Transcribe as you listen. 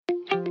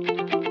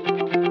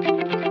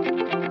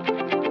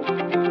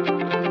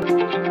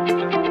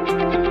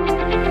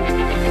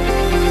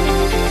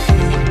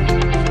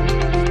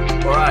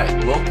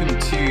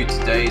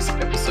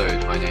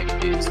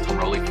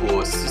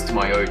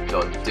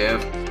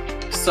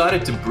optimize.dev.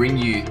 Excited to bring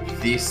you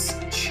this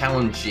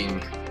challenging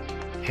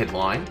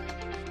headline.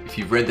 If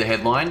you've read the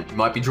headline, you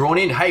might be drawn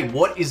in. Hey,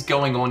 what is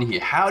going on here?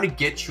 How to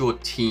get your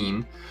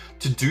team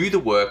to do the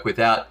work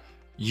without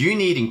you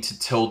needing to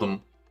tell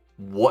them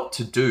what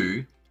to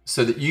do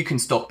so that you can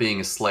stop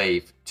being a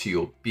slave to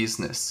your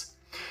business.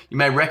 You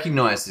may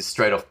recognize this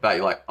straight off the bat.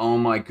 You're like, oh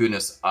my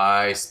goodness,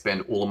 I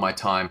spend all of my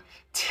time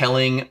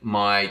telling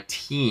my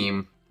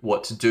team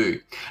what to do.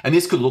 And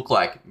this could look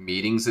like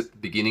meetings at the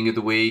beginning of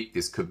the week.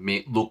 This could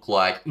look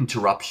like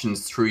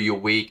interruptions through your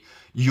week.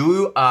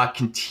 You are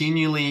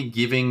continually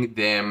giving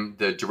them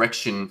the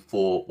direction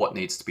for what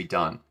needs to be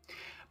done.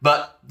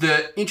 But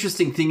the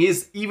interesting thing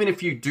is, even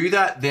if you do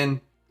that, then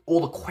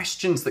all the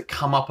questions that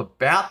come up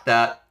about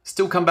that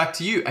still come back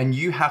to you, and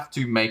you have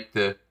to make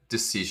the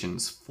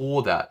decisions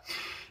for that.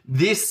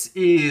 This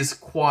is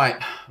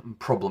quite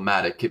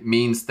problematic. It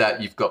means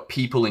that you've got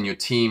people in your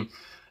team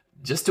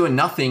just doing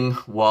nothing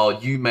while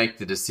you make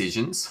the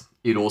decisions.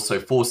 It also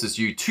forces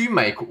you to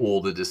make all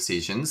the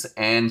decisions.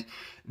 And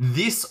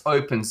this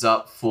opens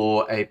up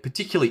for a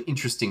particularly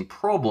interesting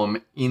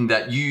problem in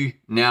that you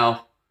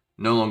now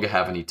no longer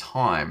have any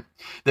time.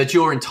 That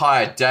your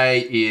entire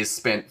day is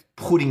spent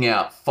putting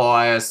out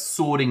fires,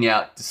 sorting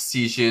out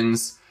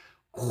decisions,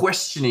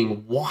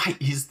 questioning why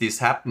is this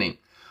happening?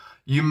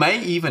 You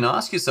may even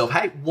ask yourself,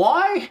 hey,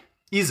 why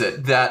is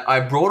it that I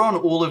brought on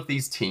all of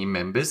these team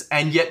members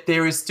and yet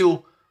there is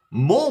still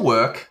more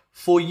work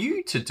for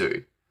you to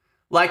do?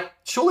 Like,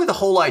 surely the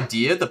whole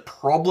idea, the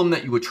problem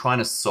that you were trying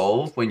to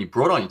solve when you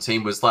brought on your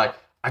team was like,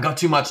 I got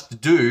too much to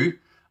do.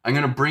 I'm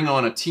going to bring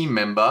on a team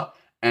member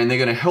and they're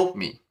going to help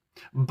me.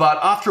 But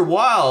after a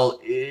while,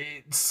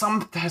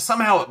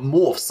 somehow it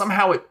morphed,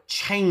 somehow it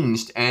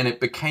changed and it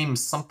became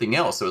something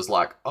else. It was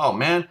like, oh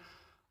man,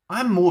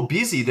 I'm more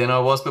busy than I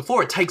was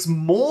before. It takes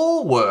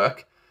more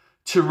work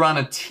to run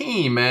a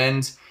team,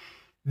 and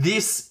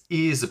this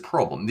is a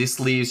problem. This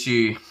leaves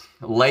you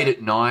late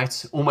at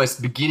night,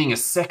 almost beginning a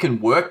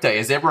second workday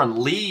as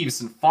everyone leaves,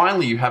 and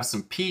finally you have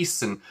some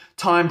peace and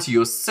time to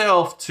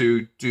yourself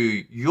to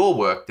do your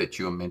work that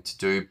you're meant to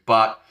do.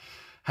 But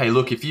hey,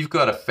 look, if you've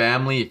got a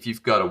family, if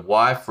you've got a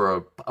wife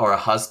or a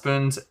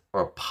husband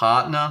or a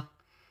partner,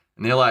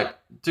 and they're like,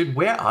 dude,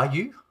 where are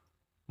you?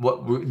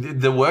 What,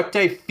 the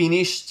workday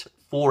finished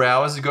 4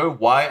 hours ago.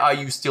 Why are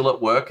you still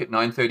at work at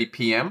 9:30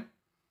 p.m.?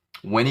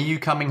 When are you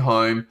coming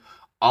home?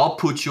 I'll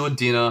put your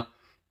dinner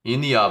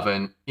in the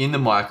oven, in the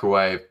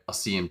microwave. I'll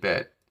see you in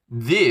bed.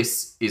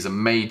 This is a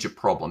major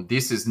problem.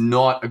 This is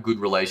not a good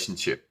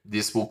relationship.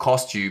 This will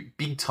cost you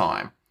big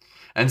time.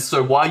 And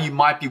so while you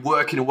might be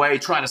working away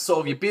trying to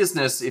solve your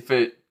business, if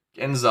it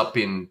ends up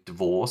in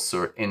divorce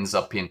or it ends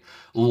up in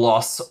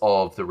loss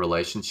of the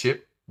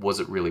relationship, was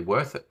it really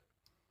worth it?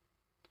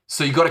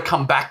 So you got to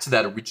come back to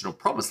that original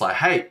problem. It's like,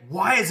 hey,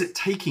 why is it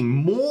taking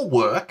more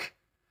work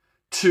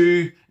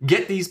to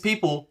get these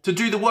people to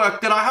do the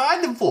work that I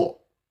hired them for?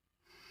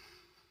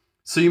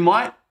 So you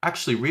might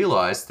actually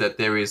realize that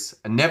there is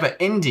a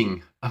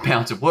never-ending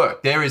amount of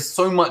work. There is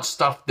so much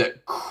stuff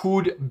that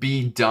could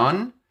be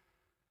done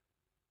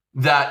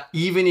that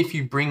even if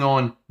you bring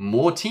on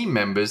more team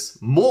members,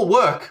 more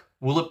work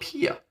will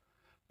appear.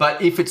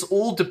 But if it's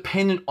all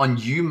dependent on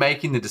you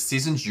making the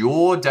decisions,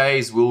 your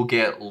days will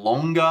get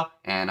longer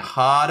and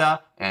harder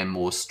and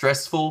more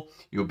stressful.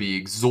 You'll be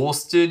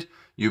exhausted.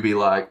 You'll be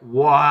like,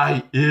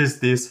 why is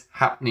this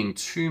happening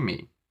to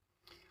me?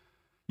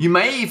 You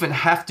may even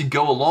have to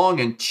go along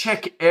and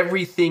check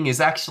everything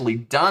is actually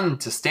done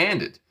to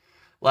standard.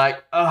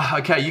 Like, oh,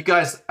 okay, you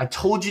guys, I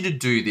told you to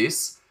do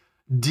this.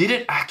 Did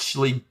it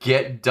actually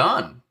get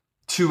done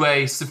to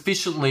a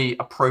sufficiently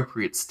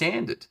appropriate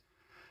standard?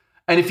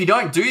 And if you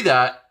don't do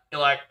that, you're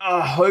like,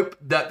 oh, I hope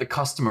that the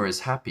customer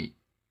is happy,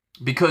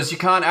 because you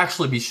can't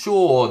actually be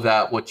sure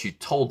that what you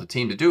told the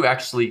team to do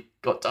actually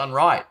got done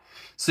right.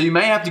 So you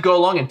may have to go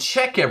along and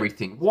check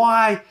everything.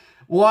 Why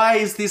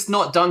is this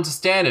not done to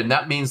standard? And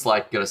that means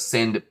like you got to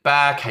send it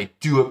back. Hey,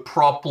 do it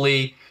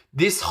properly.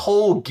 This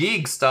whole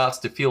gig starts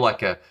to feel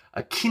like a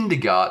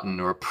kindergarten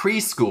or a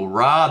preschool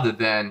rather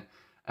than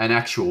an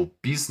actual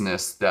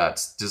business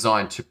that's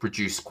designed to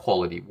produce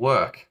quality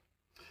work.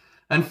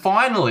 And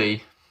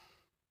finally,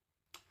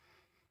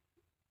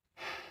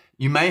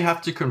 you may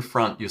have to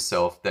confront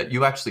yourself that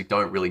you actually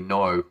don't really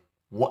know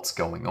what's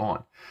going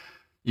on.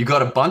 You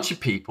got a bunch of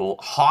people,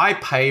 high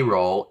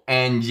payroll,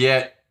 and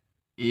yet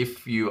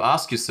if you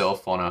ask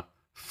yourself on a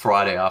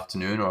Friday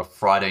afternoon or a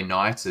Friday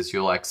night as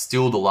you're like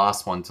still the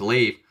last one to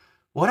leave,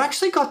 what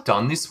actually got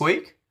done this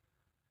week?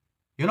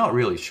 You're not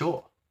really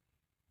sure.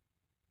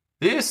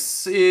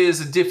 This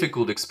is a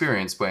difficult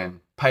experience when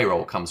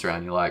payroll comes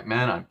around. You're like,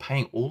 man, I'm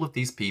paying all of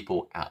these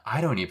people and I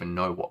don't even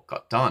know what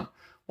got done.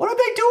 What did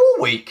they do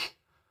all week?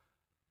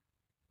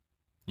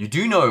 You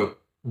do know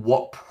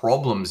what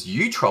problems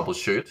you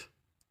troubleshoot.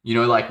 You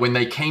know, like when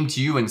they came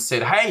to you and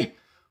said, hey,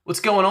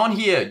 what's going on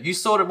here? You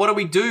sorted, what do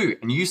we do?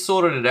 And you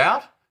sorted it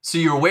out. So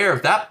you're aware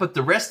of that. But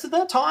the rest of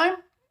the time,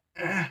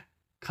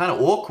 kind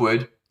of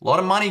awkward. A lot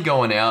of money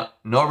going out.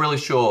 Not really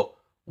sure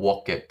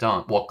what got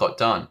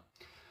done.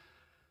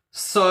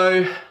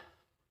 So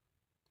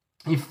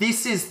if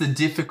this is the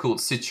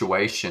difficult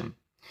situation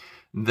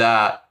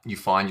that you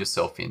find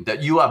yourself in,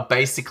 that you are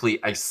basically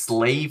a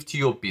slave to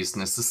your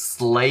business, a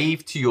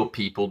slave to your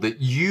people,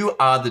 that you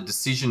are the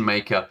decision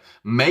maker,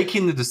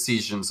 making the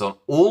decisions on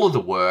all of the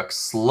work,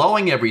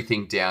 slowing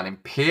everything down,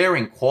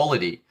 impairing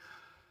quality,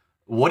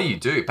 what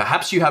do?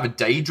 Perhaps you have a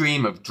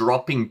daydream of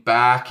dropping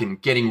back and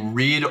getting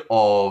rid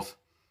of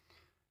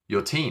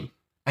your team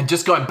and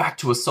just going back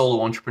to a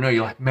solo entrepreneur.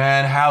 You're like,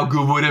 man, how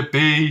good would it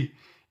be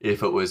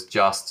if it was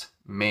just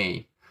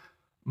me?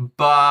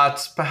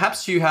 But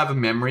perhaps you have a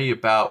memory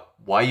about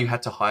why you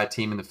had to hire a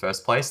team in the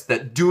first place,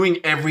 that doing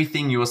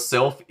everything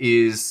yourself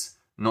is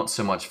not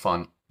so much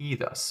fun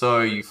either. So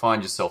you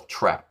find yourself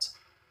trapped.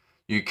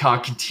 You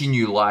can't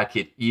continue like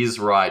it is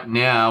right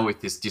now with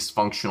this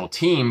dysfunctional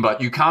team,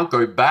 but you can't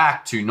go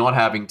back to not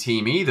having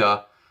team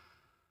either.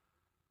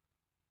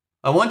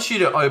 I want you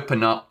to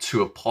open up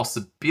to a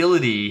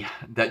possibility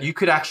that you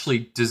could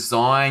actually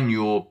design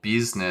your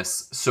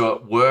business so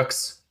it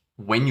works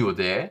when you're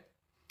there,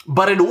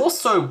 but it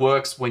also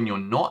works when you're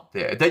not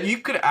there. That you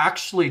could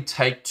actually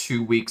take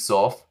 2 weeks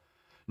off,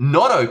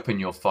 not open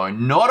your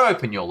phone, not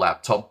open your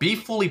laptop, be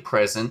fully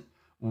present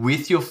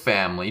with your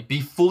family, be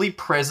fully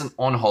present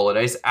on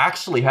holidays,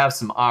 actually have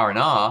some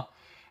R&R,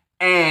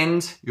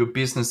 and your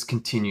business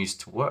continues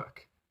to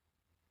work.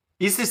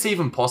 Is this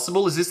even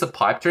possible? Is this a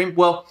pipe dream?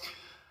 Well,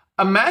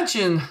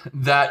 imagine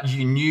that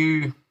you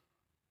knew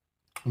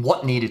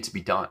what needed to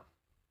be done.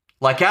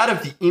 Like, out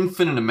of the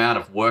infinite amount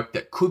of work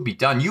that could be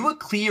done, you were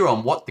clear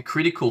on what the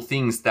critical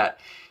things that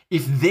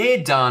if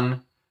they're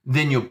done,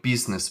 then your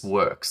business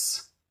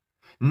works.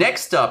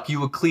 Next up,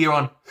 you were clear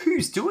on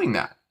who's doing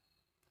that.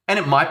 And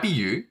it might be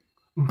you,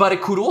 but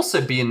it could also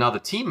be another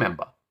team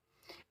member.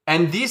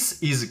 And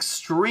this is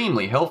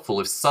extremely helpful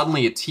if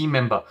suddenly a team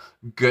member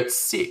gets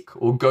sick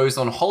or goes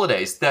on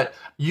holidays, that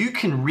you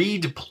can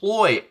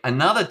redeploy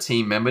another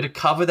team member to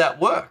cover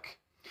that work.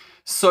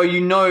 So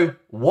you know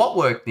what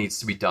work needs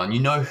to be done, you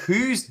know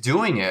who's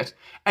doing it,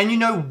 and you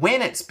know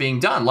when it's being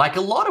done. Like,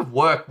 a lot of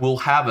work will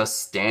have a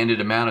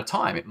standard amount of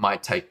time. It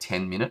might take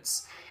 10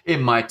 minutes, it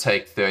might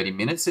take 30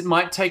 minutes, it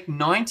might take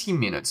 90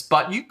 minutes,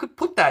 but you could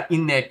put that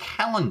in their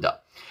calendar.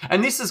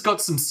 And this has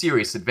got some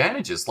serious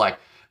advantages. Like,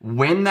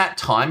 when that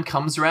time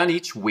comes around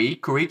each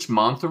week or each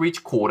month or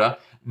each quarter,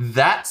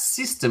 that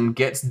system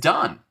gets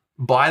done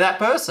by that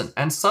person.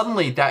 And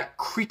suddenly that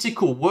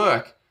critical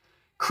work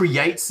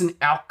creates an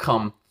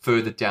outcome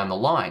further down the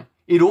line.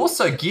 It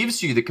also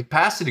gives you the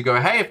capacity to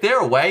go, hey, if they're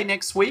away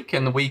next week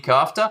and the week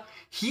after,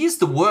 here's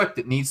the work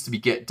that needs to be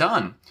get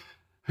done.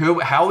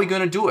 How are we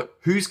going to do it?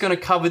 Who's going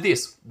to cover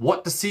this?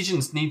 What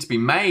decisions need to be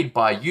made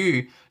by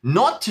you,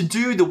 not to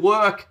do the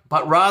work,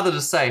 but rather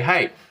to say,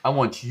 hey, I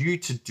want you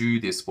to do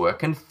this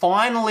work. And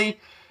finally,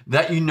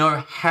 that you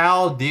know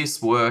how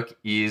this work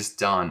is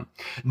done.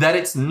 That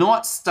it's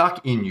not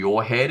stuck in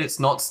your head, it's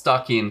not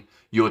stuck in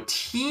your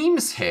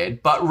team's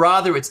head, but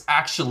rather it's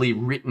actually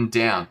written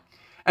down.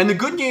 And the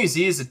good news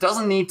is it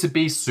doesn't need to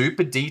be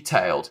super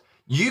detailed.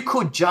 You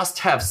could just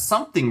have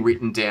something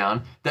written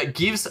down that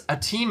gives a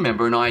team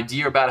member an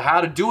idea about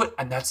how to do it,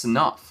 and that's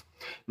enough.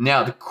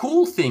 Now, the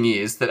cool thing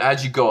is that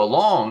as you go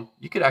along,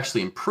 you could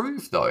actually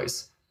improve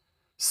those.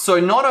 So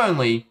not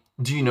only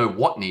do you know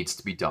what needs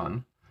to be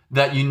done,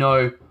 that you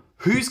know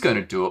who's going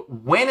to do it,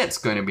 when it's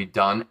going to be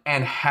done,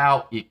 and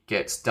how it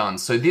gets done.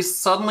 So this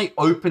suddenly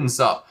opens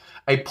up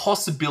a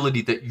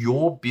possibility that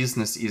your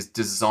business is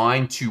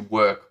designed to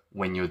work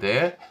when you're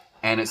there,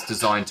 and it's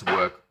designed to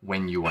work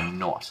when you are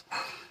not.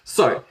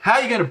 So how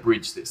are you going to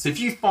bridge this? If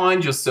you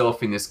find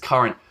yourself in this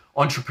current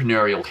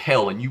entrepreneurial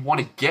hell and you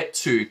want to get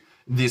to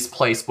this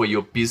place where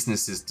your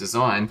business is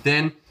designed,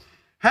 then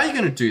how are you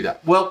going to do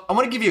that? Well, I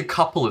want to give you a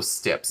couple of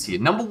steps here.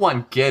 Number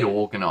one, get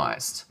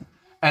organized.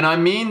 And I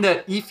mean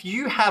that if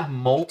you have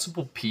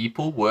multiple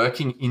people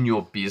working in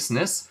your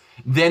business,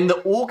 then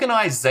the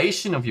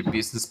organization of your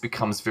business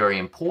becomes very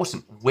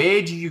important.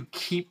 Where do you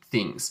keep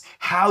things?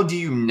 How do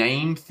you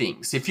name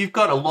things? If you've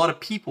got a lot of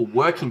people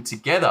working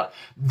together,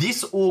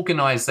 this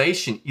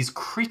organization is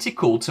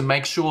critical to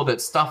make sure that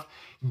stuff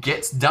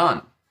gets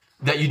done,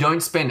 that you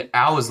don't spend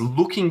hours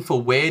looking for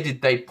where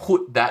did they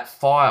put that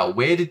file?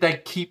 Where did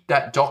they keep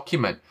that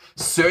document?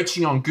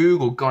 Searching on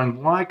Google,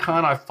 going, why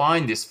can't I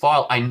find this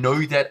file? I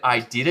know that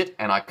I did it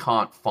and I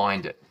can't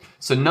find it.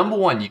 So number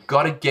one, you've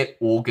got to get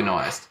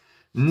organized.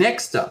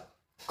 Next up,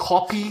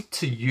 copy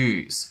to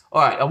use.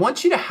 All right, I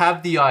want you to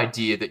have the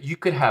idea that you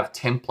could have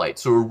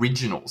templates or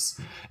originals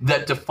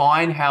that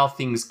define how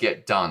things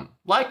get done,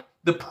 like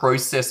the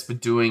process for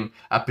doing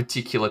a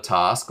particular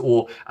task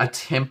or a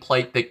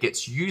template that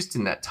gets used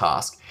in that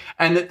task,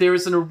 and that there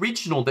is an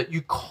original that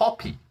you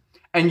copy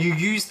and you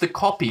use the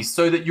copy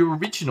so that your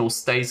original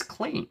stays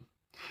clean.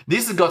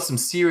 This has got some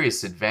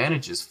serious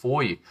advantages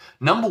for you.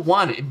 Number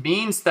one, it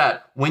means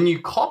that when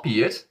you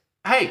copy it,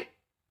 hey,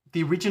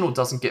 the original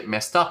doesn't get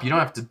messed up. You don't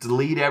have to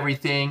delete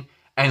everything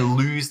and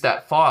lose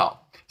that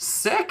file.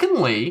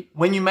 Secondly,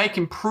 when you make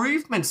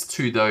improvements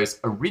to those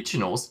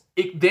originals,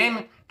 it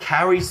then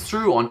carries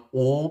through on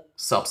all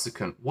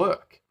subsequent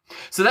work.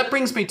 So that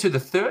brings me to the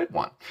third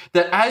one,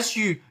 that as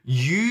you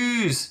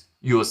use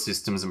your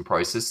systems and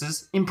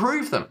processes,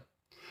 improve them.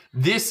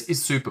 This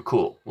is super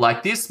cool.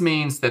 Like, this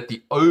means that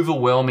the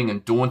overwhelming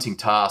and daunting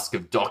task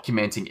of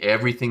documenting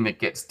everything that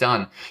gets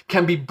done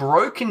can be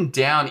broken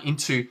down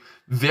into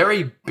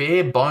very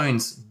bare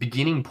bones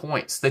beginning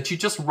points that you're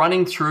just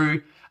running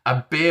through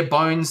a bare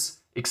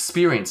bones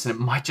experience. And it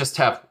might just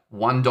have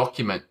one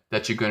document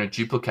that you're going to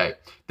duplicate,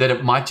 that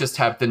it might just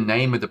have the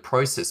name of the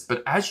process.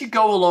 But as you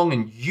go along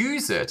and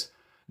use it,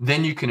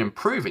 then you can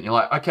improve it. You're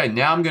like, okay,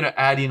 now I'm going to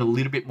add in a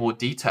little bit more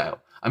detail.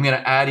 I'm going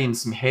to add in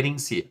some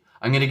headings here.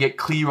 I'm going to get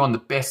clear on the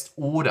best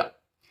order.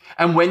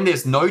 And when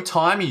there's no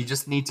time, you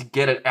just need to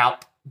get it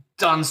out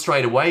done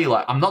straight away. You're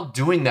like, I'm not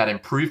doing that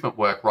improvement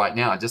work right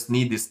now. I just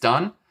need this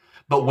done.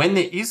 But when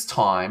there is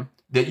time,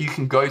 that you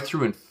can go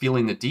through and fill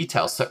in the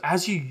details. So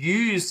as you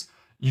use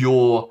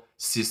your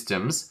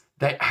systems,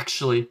 they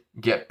actually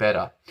get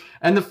better.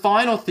 And the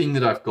final thing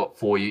that I've got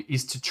for you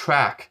is to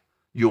track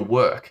your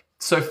work.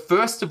 So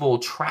first of all,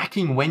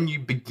 tracking when you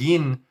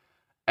begin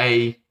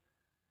a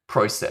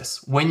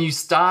process. When you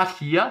start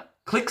here,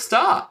 click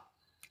start.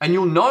 And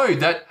you'll know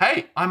that,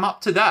 hey, I'm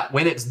up to that.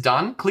 When it's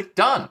done, click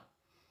done.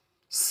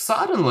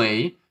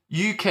 Suddenly,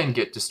 you can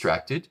get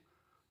distracted.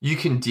 You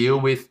can deal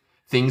with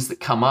things that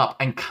come up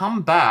and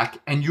come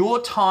back, and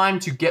your time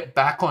to get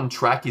back on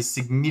track is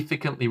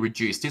significantly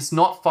reduced. It's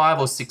not 5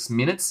 or 6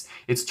 minutes,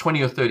 it's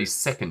 20 or 30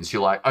 seconds.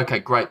 You're like, okay,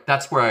 great,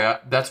 that's where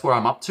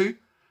I'm up to.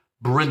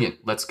 Brilliant,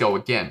 let's go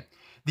again.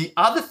 The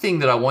other thing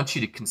that I want you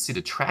to consider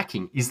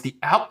tracking is the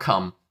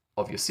outcome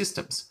of your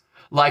systems.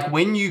 Like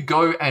when you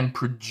go and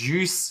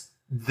produce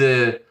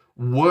the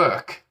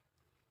work,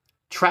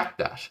 track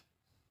that.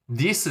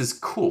 This is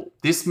cool.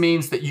 This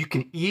means that you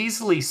can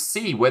easily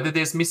see whether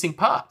there's missing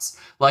parts.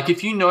 Like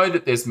if you know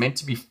that there's meant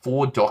to be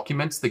 4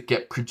 documents that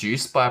get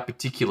produced by a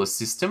particular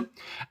system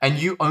and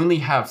you only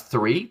have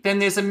 3, then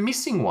there's a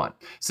missing one.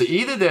 So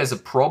either there's a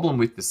problem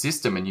with the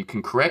system and you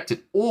can correct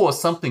it, or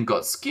something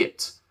got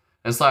skipped.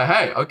 And it's like,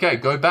 hey, okay,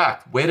 go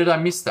back. Where did I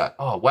miss that?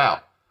 Oh,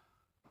 wow.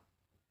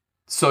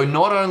 So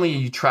not only are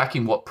you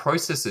tracking what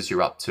processes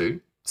you're up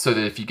to, so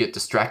that if you get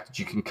distracted,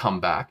 you can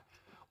come back.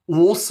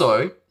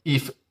 Also,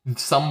 if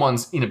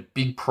someone's in a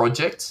big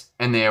project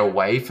and they're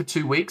away for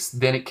 2 weeks,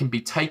 then it can be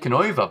taken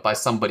over by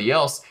somebody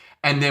else.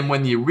 And then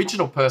when the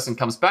original person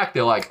comes back,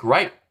 they're like,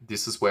 great,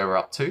 this is where we're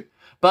up to.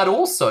 But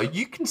also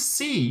you can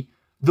see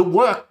the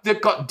work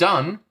that got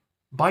done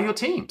by your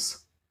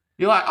teams.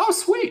 You're like, oh,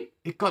 sweet,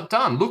 it got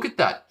done. Look at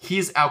that.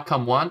 Here's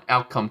outcome 1,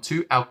 outcome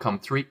 2, outcome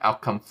 3,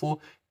 outcome 4,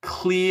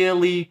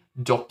 clearly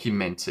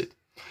documented.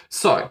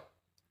 So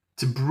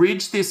to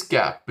bridge this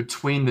gap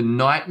between the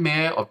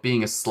nightmare of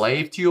being a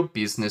slave to your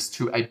business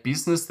to a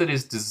business that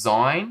is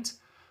designed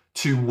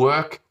to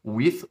work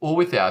with or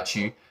without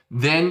you,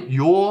 then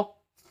your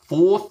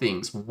 4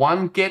 things: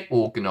 1, get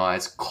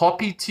organized;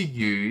 copy to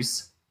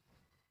use;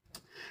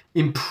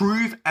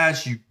 improve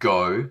as you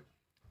go;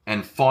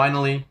 and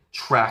finally,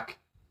 track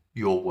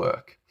your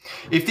work.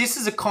 If this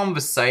is a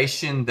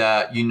conversation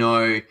that you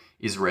know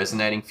is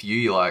resonating for you,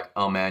 you're like,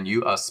 oh man,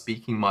 you are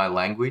speaking my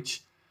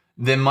language,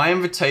 then my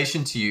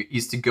invitation to you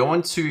is to go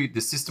onto the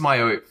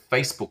System.io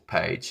Facebook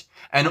page.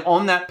 And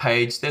on that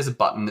page, there's a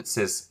button that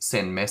says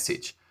send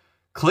message.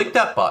 Click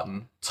that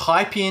button,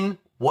 type in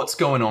what's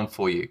going on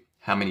for you,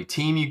 how many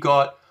team you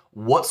got,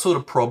 what sort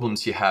of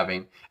problems you're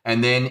having.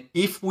 And then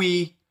if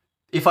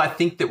I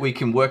think that we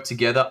can work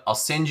together, I'll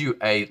send you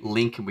a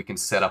link and we can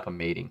set up a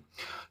meeting.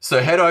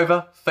 So head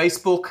over,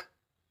 Facebook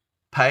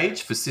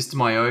page for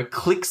System.io,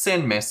 click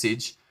send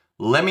message,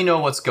 let me know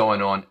what's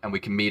going on, and we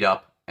can meet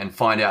up and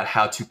find out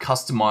how to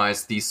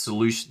customize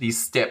these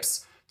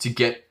steps to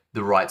get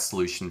the right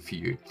solution for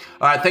you.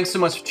 All right, thanks so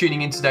much for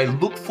tuning in today.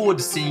 Look forward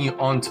to seeing you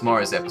on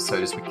tomorrow's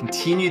episode as we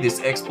continue this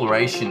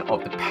exploration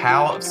of the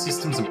power of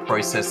systems and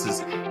processes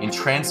in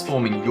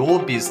transforming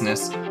your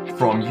business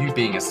from you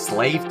being a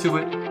slave to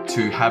it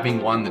to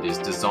having one that is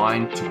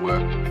designed to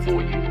work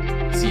for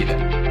you. See you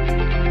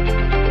then.